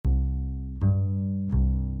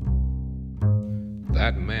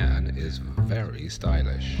That man is very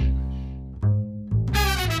stylish.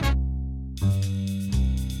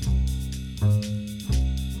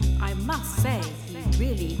 I must say, he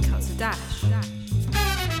really cuts a dash.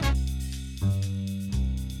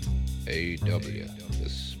 A.W. The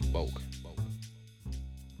Smoke.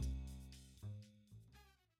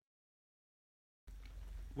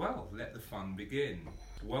 Well, let the fun begin.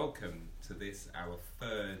 Welcome to this, our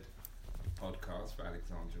third podcast for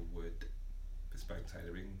Alexandra Wood, Bespoke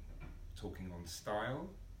Tailoring, talking on style.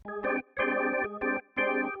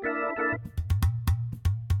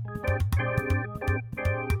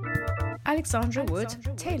 Alexandra Wood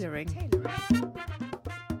Tailoring.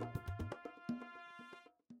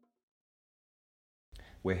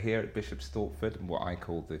 We're here at Bishop Stortford, in what I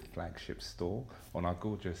call the flagship store, on our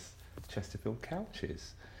gorgeous Chesterfield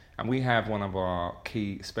couches. And we have one of our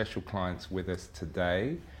key special clients with us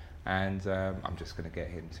today, and I'm just going to get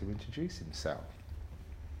him to introduce himself.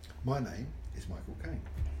 My name is Michael Caine.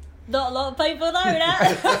 Not a lot of people know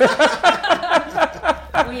that.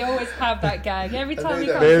 We always have that gag every time we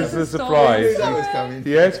come There's to the the store. surprise. That was coming.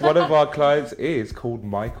 Yes, one of our clients is called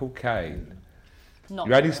Michael Caine. Not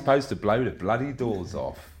You're only very supposed to blow the bloody doors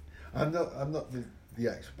off. I'm not the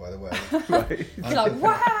actor, by the way. Right? You're like,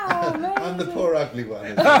 wow, man. I'm the poor ugly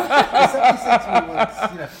one. Somebody said to me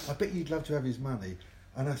once, I bet you'd love to have his money.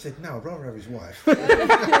 And I said, no, I'd rather have his wife. Can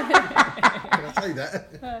I say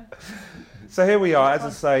that? So here we are, as I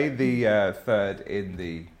say, the third in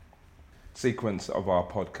the sequence of our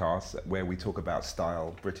podcast where we talk about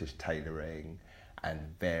style, British tailoring, and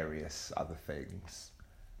various other things.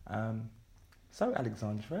 So,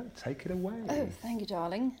 Alexandra, take it away. Oh, thank you,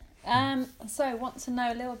 darling. So, I want to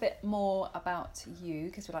know a little bit more about you,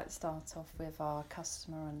 because we like to start off with our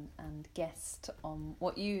customer and guest on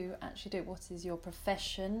what you actually do. What is your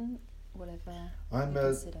profession, whatever I'm you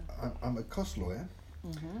consider? a cost lawyer.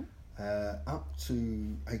 Mm-hmm. Up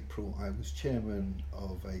to April, I was chairman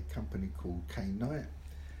of a company called Caine Knight,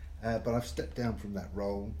 but I've stepped down from that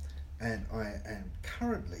role, and I am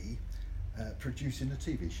currently producing a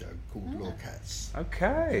TV show called Law Cats.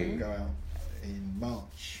 Okay. It'll go out in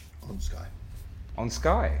March on Sky. On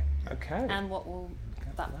Sky. Okay. And what will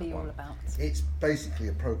that be all about? It's basically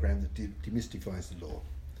a program that demystifies the law.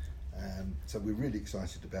 So we're really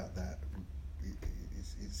excited about that.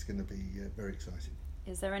 It's going to be very exciting.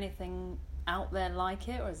 Is there anything out there like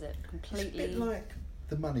it, or is it completely... It's a bit like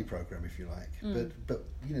the money program, if you like, but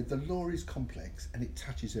the law is complex and it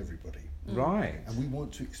touches everybody. Right. And we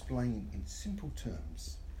want to explain in simple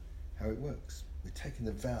terms how it works. We're taking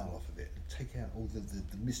the vowel off of it and take out all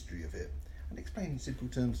the mystery of it and explain in simple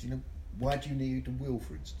terms, why do you need a will,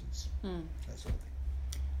 for instance? That sort of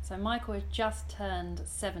thing. So Michael has just turned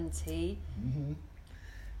 70.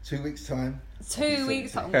 2 weeks' time. 2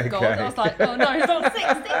 weeks. Oh Okay. God! I was like, oh no, he's not 60.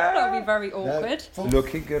 That would be very awkward.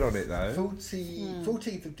 Looking good on it, though.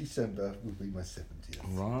 14th of December will be my 70th.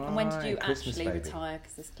 Right. And when did you Christmas actually baby. retire?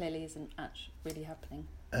 Because this clearly isn't actually really happening.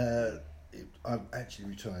 I'm actually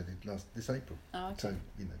retired this April. Oh, okay. So,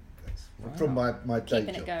 that's from my day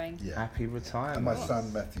Keeping job. it going. Yeah. Happy retirement. And my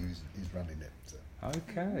son Matthew is running it. So.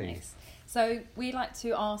 Okay. Nice. So we like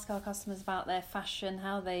to ask our customers about their fashion,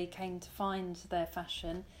 how they came to find their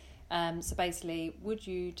fashion. So basically, would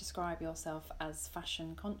you describe yourself as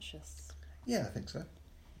fashion conscious? Yeah, I think so.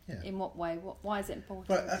 Yeah. In what way? Why is it important?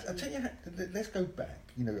 Right, to I'll you? tell you, let's go back.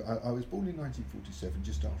 I was born in 1947,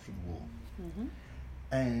 just after the war. Mm-hmm.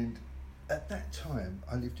 And at that time,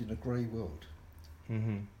 I lived in a grey world.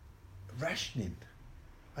 Mm-hmm. Rationing.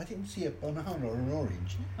 I didn't see a banana or an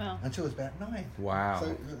orange Well, until I was about 9. Wow.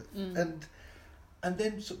 So, and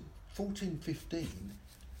then sort of 14, 15,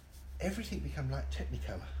 everything became like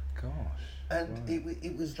Technicolor. Gosh. And right.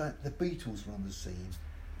 it was like the Beatles were on the scene.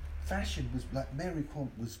 Fashion was like Mary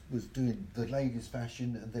Quant was doing the ladies'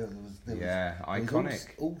 fashion, and there was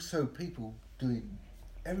iconic. Also people doing.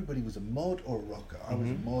 Everybody was a mod or a rocker. I was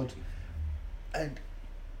a mod, and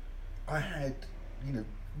I had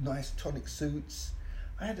nice tonic suits.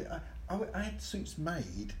 I had suits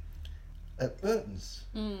made at Burton's.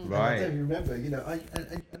 Mm. And Right. I don't remember. And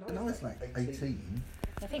I was like 18.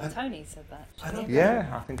 I think Tony said that. I don't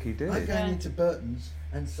Yeah, I think he did. I'm going Yeah. into Burton's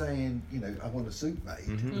and saying, I want a suit made,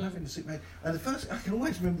 and having a suit made. And the first, I can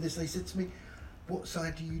always remember this, they said to me, what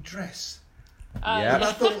side do you dress? Yeah. And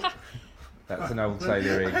I thought, That's an old I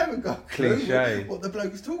tailoring haven't got a clue cliche. what the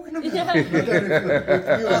bloke's talking about. Yeah. I don't know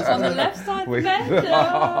if viewers On the wanna- left side of the We- bed.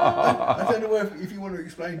 I don't know if you want to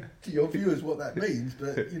explain to your viewers what that means,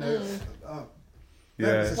 but, that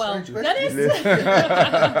Yeah. was a Well, strange that question. is.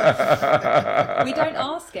 We don't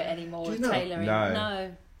ask it anymore Do you with not? tailoring. No.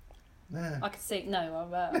 No. Nah. I could see. No,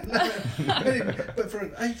 Anyway, but for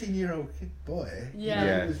an 18-year-old boy,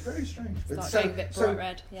 Yeah. it was very strange. But Start going a bit bright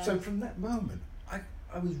red. Yeah. So from that moment,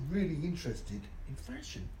 I was really interested in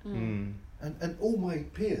fashion, and all my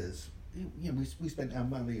peers, we spent our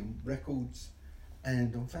money on records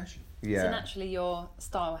and on fashion. Yeah. So naturally, your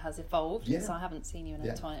style has evolved. Yeah. So I haven't seen you in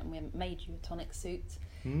a tonic, and we haven't made you a tonic suit.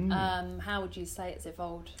 Mm. How would you say it's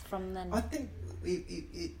evolved from then? I think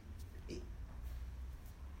it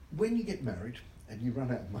when you get married and you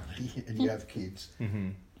run out of money and you have kids,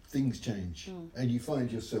 things change, and you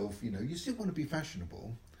find yourself, you still want to be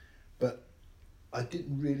fashionable, but I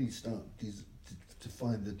didn't really start to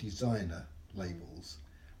find the designer labels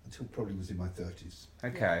until probably was in my 30s.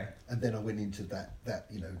 Okay. And then I went into that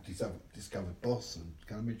discovered Boss, and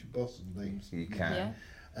can I mention Boss and names? You can.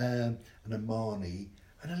 And Armani,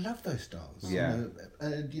 and I love those styles. Yeah.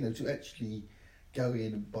 And to actually go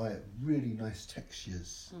in and buy really nice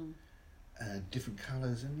textures and different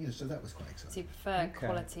colours, and so that was quite exciting. So you prefer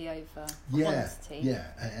quality over Yeah, quantity? yeah,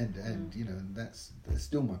 and and that's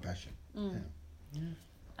still my passion. Yeah.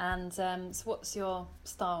 And so what's your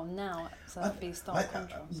style now? So that'd be style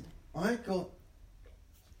contrast. I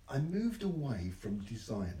moved away from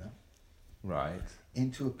designer Right.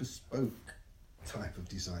 into a bespoke type of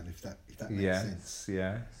design, if that makes Yes. sense.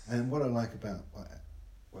 Yes. And what I like about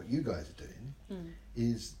what you guys are doing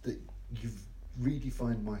is that you've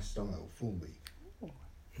redefined my style for me.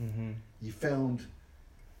 Mm-hmm. You found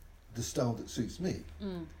the style that suits me,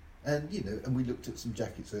 and and we looked at some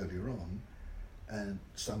jackets earlier on, and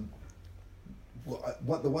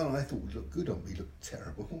the one I thought would look good on me looked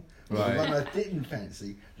terrible. Right. The one I didn't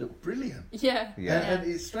fancy looked brilliant. Yeah. Yeah. And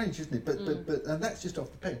it's strange, isn't it? But and that's just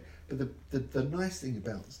off the pen. But the nice thing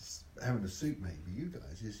about having a suit made with you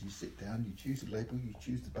guys is you sit down, you choose the label, you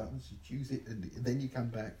choose the buttons, you choose it, and then you come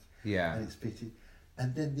back, Yeah. and it's fitted,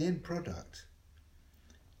 and then the end product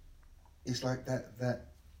is like that.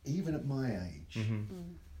 Even at my age,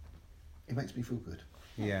 it makes me feel good.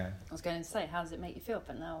 Yeah. I was going to say, how does it make you feel?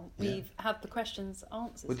 But now we've had the questions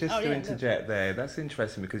answered. Well, just to interject there, that's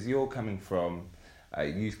interesting because you're coming from a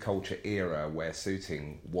youth culture era where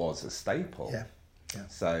suiting was a staple. Yeah. Yeah.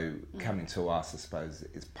 So coming to us, I suppose,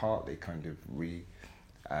 is partly kind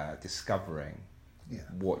of discovering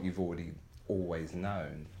what you've always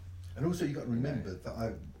known. And also, you've got to remember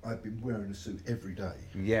that I've been wearing a suit every day.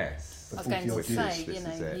 Yes. I was going to 40 say, this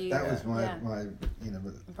is it. you, That was my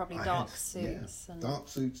And probably I dark had- suits. Yeah, And dark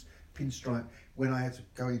suits, pinstripe. When I had to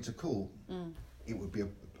go into call, it would be a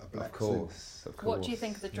black Of course. what do you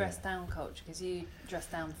think of the dress down culture? Because you dress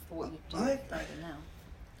down for what you do I- now.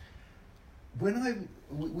 When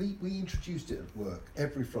we introduced it at work,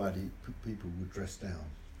 every Friday people would dress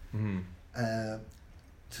down.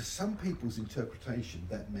 To some people's interpretation,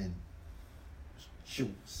 that meant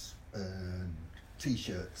shorts and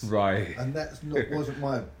t-shirts, Right. and wasn't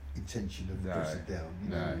my intention of dressing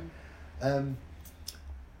down. No.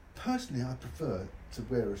 Personally, I prefer to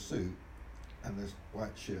wear a suit and a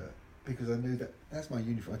white shirt because I knew that's my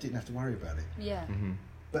uniform. I didn't have to worry about it. Yeah.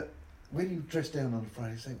 But when you dress down on a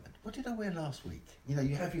Friday, you say, "What did I wear last week?" You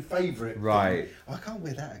have your favourite. Right. thing. I can't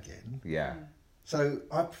wear that again. Yeah. So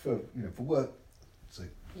I prefer, for work. So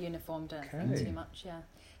Uniform, don't think Okay. too much, yeah.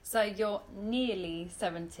 So you're nearly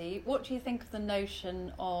 70. What do you think of the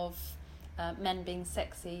notion of men being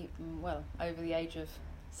sexy, over the age of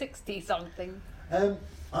 60-something? I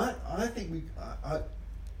think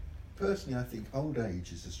personally, I think old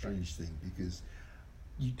age is a strange thing because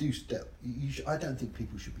you do I don't think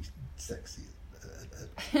people should be sexy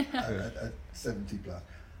at 70 plus.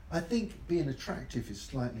 I think being attractive is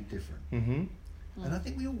slightly different, and I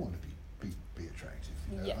think we all want to be attractive.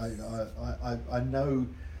 Yes. I know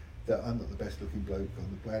that I'm not the best looking bloke on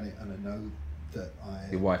the planet, and I know that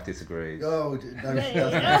Your wife disagrees. Oh no, she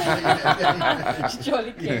doesn't.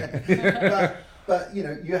 Surely can. But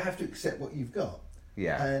you have to accept what you've got.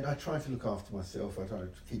 Yeah. And I try to look after myself. I try to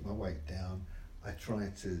keep my weight down. I try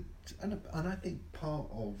to and I think part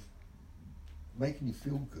of making you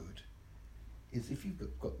feel good is if you've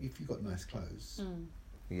got nice clothes,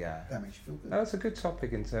 Yeah. that makes you feel good. That's a good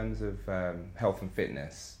topic in terms of health and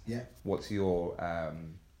fitness. Yeah. What's your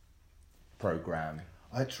program?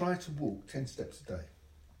 I try to walk 10 steps a day.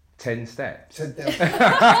 10 steps. 10,000. Okay.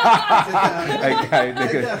 I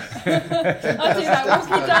do that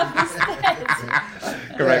walking down the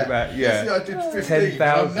stairs. Correct that. Yes, Yeah. I did 15.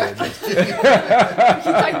 10,000. You don't need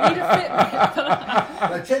a Fitbit for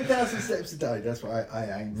that. No, 10,000 steps a day. That's what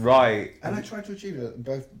I aim for. Right. And I try to achieve it.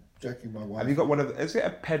 Both Jackie and my wife. Have you got one of? Is it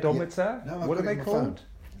a pedometer? No, I've what got are it they on my phone. called?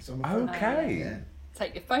 It's on my phone. Okay. Yeah.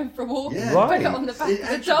 take your phone for a walk, Yeah. put Right. it on the back of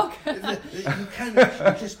the dog. You can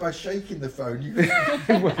actually, just by shaking the phone, you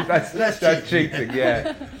can. Well, that's cheating,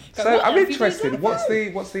 yeah. Go, So what I'm app you interested. using?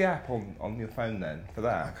 what's the app on your phone then for I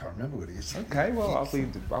that? can't remember what it is. Okay, well I'll be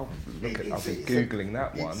googling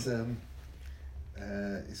that one.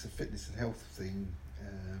 It's a fitness and health thing.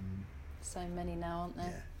 So many now, aren't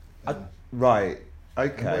there? Yeah. Right.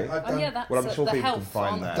 Okay. I've Oh done yeah, that's Well, I'm the sure people health can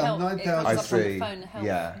find on that. the health. Done It 9,000. comes I up on the see. phone, health.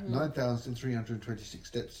 Yeah. 9,326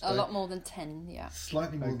 steps. A lot more than 10, yeah.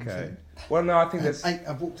 Slightly more than Okay. 10. Well, no, I think And that's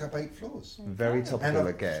I've walked up 8 floors. very And topical I've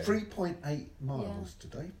again. 3.8 miles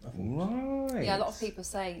today. I've walked. Right. Yeah, a lot of people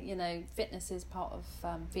say, fitness is part of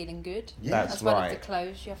feeling good. Yeah. That's as well as right. the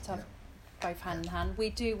clothes. You have to have both hand in hand.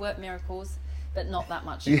 We do work miracles, but not that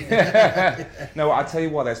much. Yeah. No, I'll tell you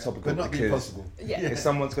why that's topical But not because impossible. Yeah. if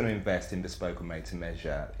someone's going to invest in bespoke or made to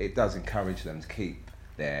measure, it does encourage them to keep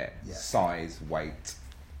their size, weight,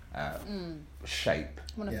 shape,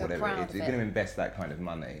 I wanna feel whatever proud it of is. If you're it. going to invest that kind of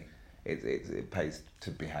money, it pays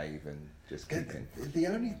to behave and just keep in. The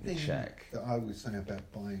only thing check. that I would say about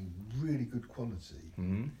buying really good quality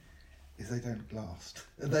is they don't last.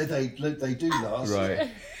 They do last. Right.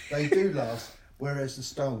 They do last, whereas the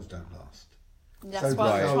styles don't last. That's So why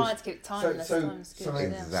the we're styles- trying to keep timeless. Time's good. so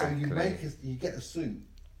Exactly. you get a suit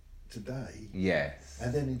today, Yes.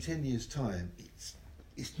 and then in 10 years' time,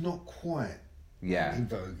 it's not quite Yeah. in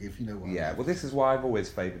vogue, if you know what I Yeah. mean. Well, this is why I've always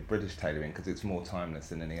favoured British tailoring because it's more timeless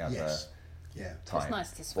than any other Yes. Yeah. type. It's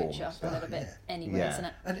nice to switch form. up a little bit Yeah. anyway, Yeah. isn't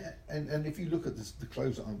it? And if you look at the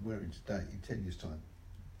clothes that I'm wearing today, in 10 years' time,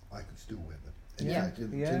 I could still wear them. In Yeah. fact,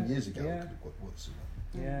 Yeah. 10 years ago, I Yeah. could have got what's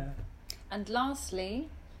Yeah. And lastly,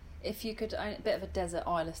 if you could own a bit of a desert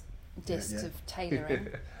island disc Yeah. of tailoring,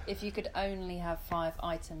 if you could only have 5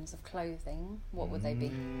 items of clothing, what would they be?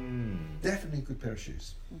 Definitely a good pair of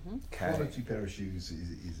shoes. Okay. Quality pair of shoes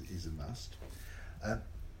is a must. A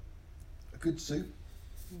good suit.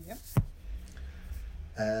 Yep.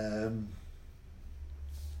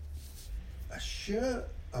 A shirt,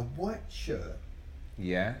 a white shirt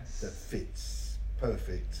Yes. that fits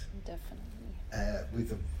perfect.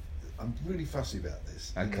 Definitely. I'm really fussy about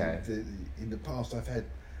this. You know, Okay. in the past, I've had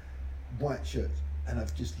white shirts and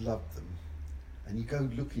I've just loved them. And you go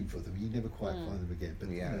looking for them, you never quite find them again. But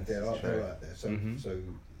Yeah, they're that's true. out there. So, Mhm. so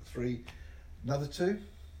 3, another 2.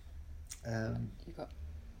 You've got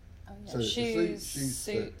So it's the shoes, shoes,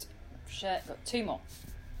 suit, shirt. Got 2 more.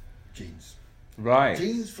 Jeans. Right.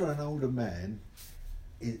 Jeans for an older man,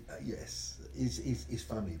 is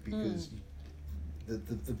funny because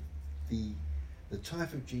the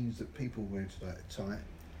type of jeans that people wear today are tight,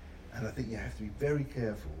 and I think you have to be very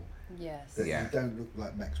careful Yes. that Yeah. you don't look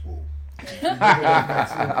like Max Wall.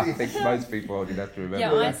 I think most people would have to remember.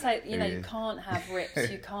 Yeah, I that. say, you Yeah. can't have rips,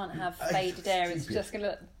 you can't have It's faded areas, it's stupid. just going to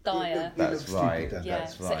look dire. It looks That's stupid, right. doesn't it? Yeah,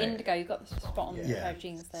 That's so right. indigo, you've got the spot on the Yeah. pair of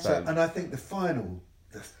jeans there. So, and I think the final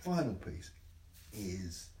piece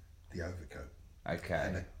is the overcoat. And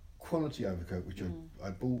Okay. a quality overcoat, which I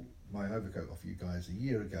bought my overcoat off you guys a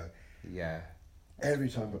year ago. Yeah. Every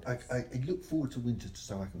time, I look forward to winter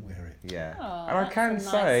so I can wear it. Yeah. Oh, and I that's can a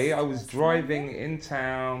say nice- I was that's driving in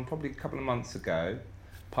town probably a couple of months ago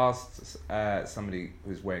past somebody who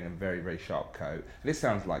was wearing a very, very sharp coat. This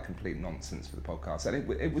sounds like complete nonsense for the podcast. And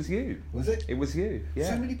it was you. Was it? It was you. Yeah.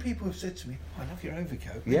 So many people have said to me, "Oh, I love your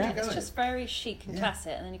overcoat." Yeah. Where'd you It's go?" just very chic and Yeah.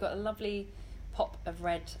 classic, and then you've got a lovely pop of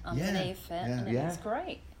red underneath it, and it Yeah. looks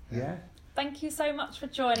great. Yeah. Thank you so much for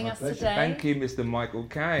joining My us pleasure. today. Thank you, Mr. Michael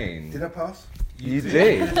Caine. Did I pass? You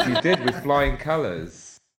did. You did with flying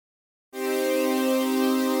colours.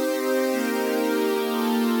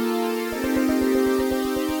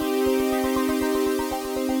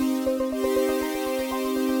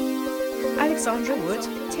 Alexandra Wood,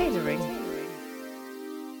 Tailoring.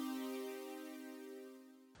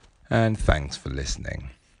 And thanks for listening.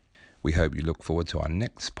 We hope you look forward to our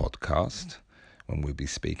next podcast when we'll be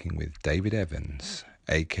speaking with David Evans,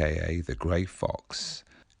 aka The Grey Fox,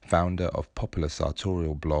 founder of popular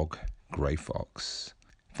sartorial blog Grey Fox.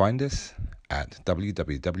 Find us at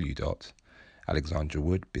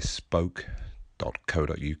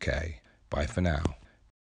www.alexandrawoodbespoke.co.uk. Bye for now.